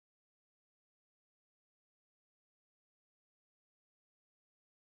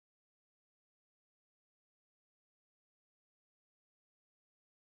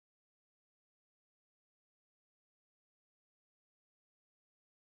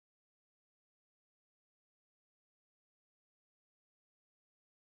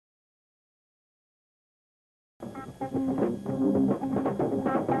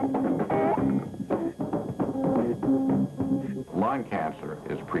Lung cancer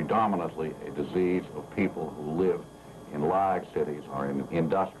is predominantly a disease of people who live in large cities or in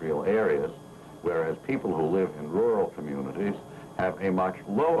industrial areas, whereas people who live in rural communities have a much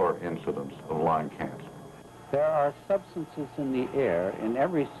lower incidence of lung cancer. There are substances in the air in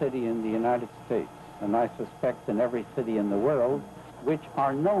every city in the United States, and I suspect in every city in the world, which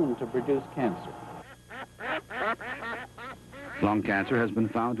are known to produce cancer. Lung cancer has been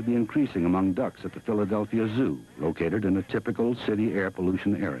found to be increasing among ducks at the Philadelphia Zoo, located in a typical city air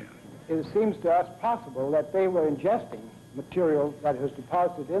pollution area. It seems to us possible that they were ingesting material that is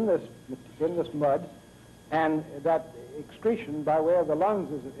deposited in this mud, and that excretion by way of the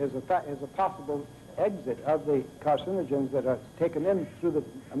lungs is a possible exit of the carcinogens that are taken in through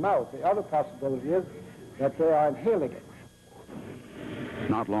the mouth. The other possibility is that they are inhaling it.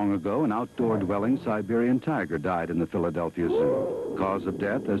 Not long ago, an outdoor-dwelling Siberian tiger died in the Philadelphia Zoo. Cause of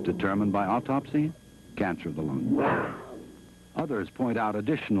death, as determined by autopsy, cancer of the lung. Others point out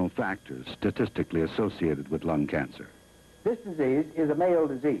additional factors statistically associated with lung cancer. This disease is a male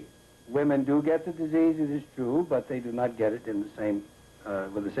disease. Women do get the disease, it is true, but they do not get it in the same,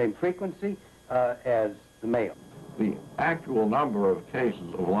 with the same frequency as the male. The actual number of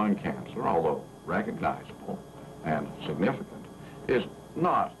cases of lung cancer, although recognizable and significant, is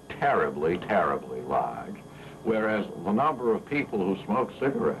not terribly, terribly large, whereas the number of people who smoke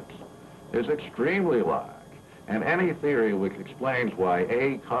cigarettes is extremely large. And any theory which explains why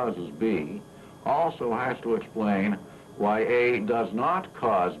A causes B also has to explain why A does not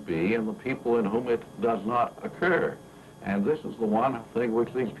cause B in the people in whom it does not occur. And this is the one thing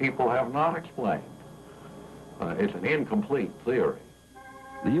which these people have not explained. It's an incomplete theory.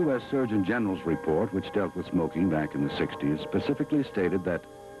 The U.S. Surgeon General's report, which dealt with smoking back in the 60s, specifically stated that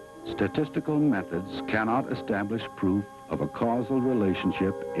statistical methods cannot establish proof of a causal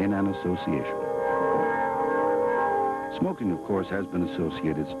relationship in an association. Smoking, of course, has been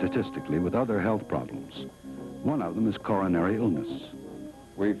associated statistically with other health problems. One of them is coronary illness.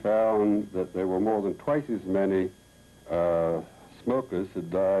 We found that there were more than twice as many smokers who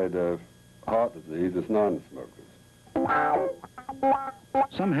died of heart disease as non-smokers.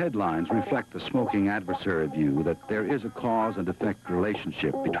 Some headlines reflect the smoking adversary view that there is a cause and effect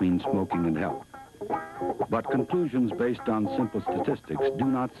relationship between smoking and health. But conclusions based on simple statistics do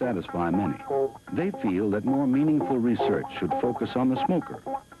not satisfy many. They feel that more meaningful research should focus on the smoker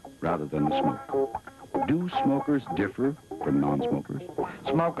rather than the smoke. Do smokers differ from non-smokers?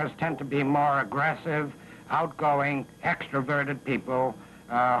 Smokers tend to be more aggressive, outgoing, extroverted people,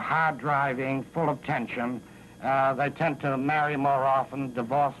 hard driving, full of tension. They tend to marry more often,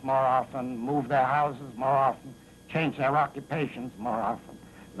 divorce more often, move their houses more often, change their occupations more often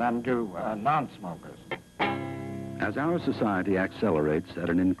than do non-smokers. As our society accelerates at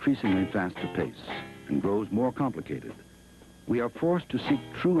an increasingly faster pace and grows more complicated, we are forced to seek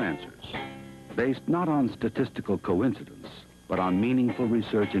true answers based not on statistical coincidence, but on meaningful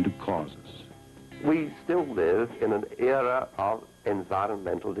research into causes. We still live in an era of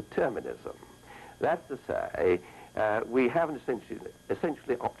environmental determinism. That's to say, we have an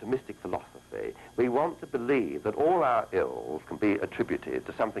essentially optimistic philosophy. We want to believe that all our ills can be attributed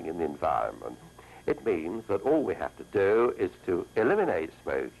to something in the environment. It means that all we have to do is to eliminate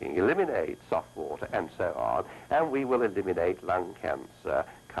smoking, eliminate soft water, and so on, and we will eliminate lung cancer,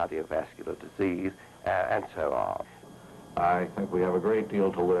 cardiovascular disease, and so on. I think we have a great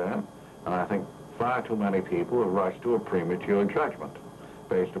deal to learn, and I think far too many people have rushed to a premature judgment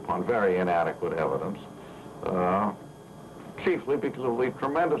based upon very inadequate evidence, chiefly because of the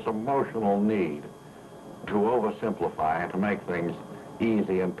tremendous emotional need to oversimplify and to make things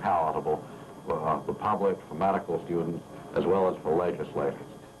easy and palatable for the public, for medical students, as well as for legislators.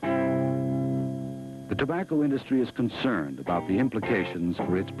 The tobacco industry is concerned about the implications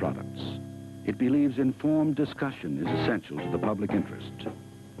for its products. It believes informed discussion is essential to the public interest.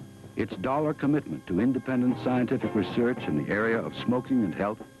 Its dollar commitment to independent scientific research in the area of smoking and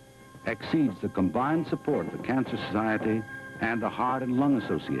health exceeds the combined support of the Cancer Society and the Heart and Lung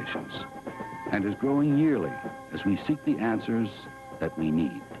Associations, and is growing yearly as we seek the answers that we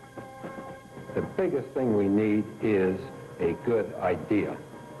need. The biggest thing we need is a good idea.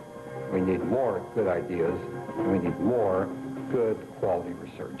 We need more good ideas, and we need more good quality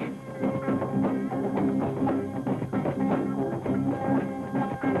research.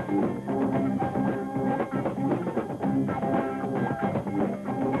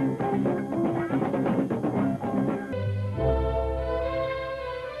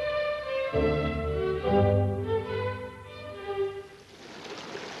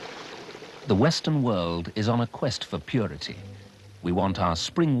 The Western world is on a quest for purity. We want our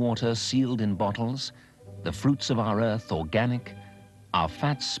spring water sealed in bottles, the fruits of our earth organic, our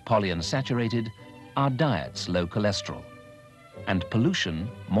fats polyunsaturated, our diets low cholesterol. And pollution,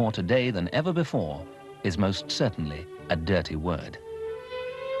 more today than ever before, is most certainly a dirty word.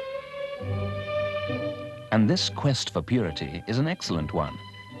 And this quest for purity is an excellent one,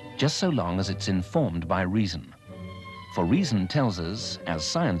 just so long as it's informed by reason. For reason tells us, as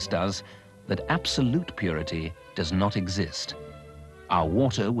science does, that absolute purity does not exist. Our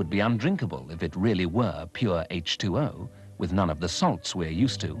water would be undrinkable if it really were pure H2O, with none of the salts we're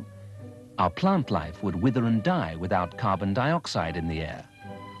used to. Our plant life would wither and die without carbon dioxide in the air.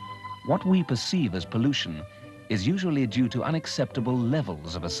 What we perceive as pollution is usually due to unacceptable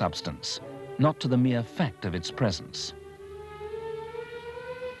levels of a substance, not to the mere fact of its presence.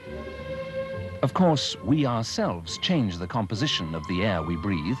 Of course, we ourselves change the composition of the air we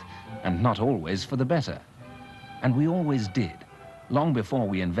breathe, and not always for the better. And we always did, long before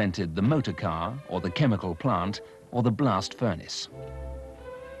we invented the motor car, or the chemical plant, or the blast furnace.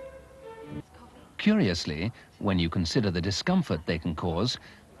 Curiously, when you consider the discomfort they can cause,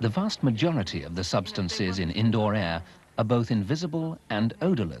 the vast majority of the substances in indoor air are both invisible and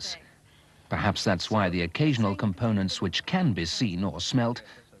odorless. Perhaps that's why the occasional components which can be seen or smelt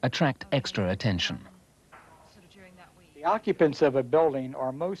attract extra attention. The occupants of a building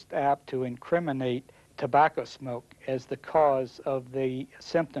are most apt to incriminate tobacco smoke as the cause of the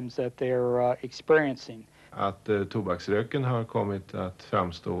symptoms that they're experiencing. Att tobaksröken har kommit att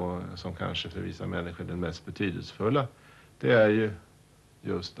framstå som kanske för vissa människor den mest betydelsefulla, det är ju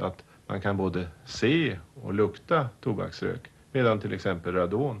just att man kan både se och lukta tobaksrök, medan till exempel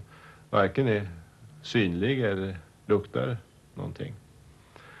radon varken är synlig eller luktar någonting.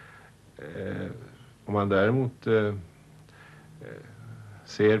 Om man däremot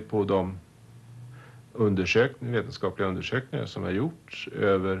ser på de vetenskapliga undersökningar som har gjorts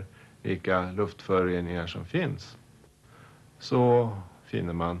över vilka luftföroreningar som finns, så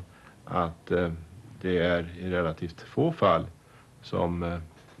finner man att det är i relativt få fall som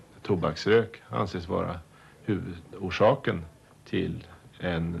tobaksrök anses vara huvudorsaken till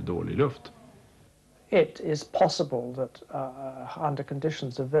en dålig luft. It is possible that under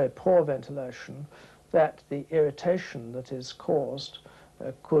conditions of very poor ventilation that the irritation that is caused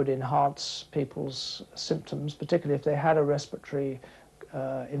could enhance people's symptoms, particularly if they had a respiratory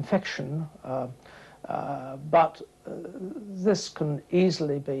infection, but this can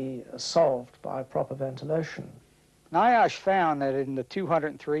easily be solved by proper ventilation. NIOSH found that in the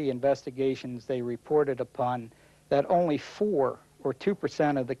 203 investigations they reported upon, that only 4 or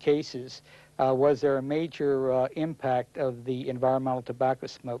 2% of the cases was there a major impact of the environmental tobacco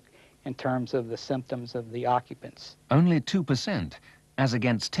smoke in terms of the symptoms of the occupants. Only 2%, as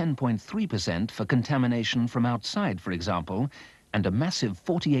against 10.3% for contamination from outside, for example, and a massive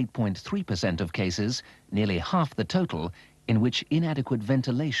 48.3% of cases, nearly half the total, in which inadequate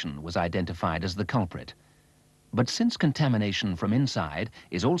ventilation was identified as the culprit. But since contamination from inside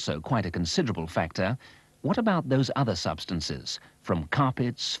is also quite a considerable factor, what about those other substances, from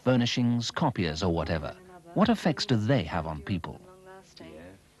carpets, furnishings, copiers, or whatever? What effects do they have on people?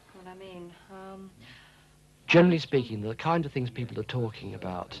 Generally speaking, the kind of things people are talking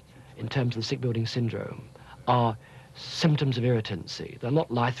about in terms of the sick building syndrome are symptoms of irritancy. They're not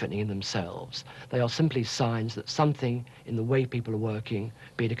life-threatening in themselves. They are simply signs that something in the way people are working,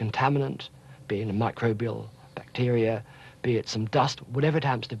 be it a contaminant, be it a microbial bacteria, be it some dust, whatever it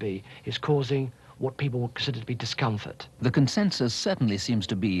happens to be, is causing what people would consider to be discomfort. The consensus certainly seems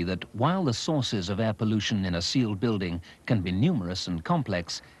to be that while the sources of air pollution in a sealed building can be numerous and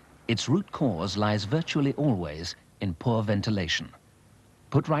complex, its root cause lies virtually always in poor ventilation.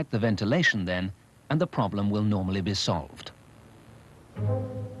 Put right the ventilation then, and the problem will normally be solved.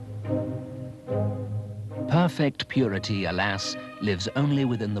 Perfect purity, alas, lives only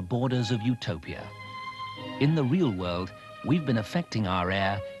within the borders of utopia. In the real world, we've been affecting our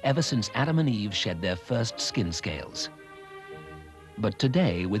air ever since Adam and Eve shed their first skin scales. But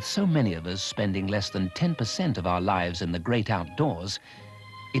today, with so many of us spending less than 10% of our lives in the great outdoors,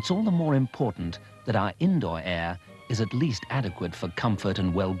 it's all the more important that our indoor air is at least adequate for comfort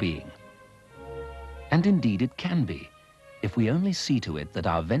and well-being. And indeed it can be, if we only see to it that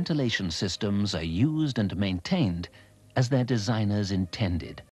our ventilation systems are used and maintained as their designers intended.